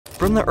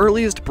From the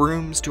earliest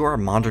brooms to our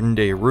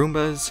modern-day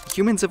roombas,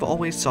 humans have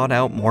always sought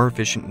out more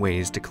efficient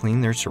ways to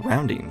clean their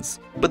surroundings.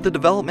 But the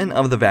development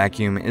of the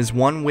vacuum is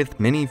one with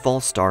many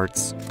false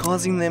starts,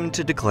 causing them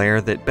to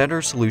declare that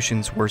better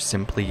solutions were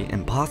simply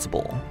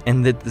impossible,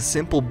 and that the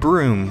simple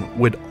broom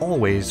would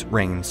always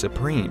reign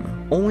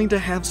supreme, only to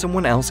have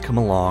someone else come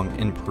along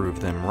and prove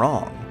them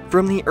wrong.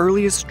 From the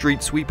earliest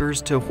street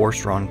sweepers to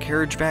horse-drawn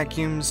carriage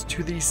vacuums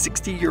to the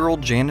 60-year-old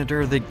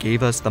janitor that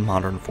gave us the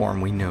modern form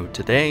we know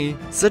today,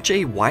 such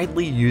a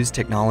widely used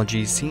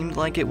technology seemed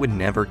like it would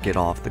never get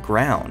off the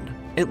ground,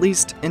 at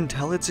least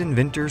until its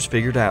inventors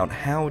figured out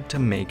how to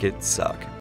make it suck.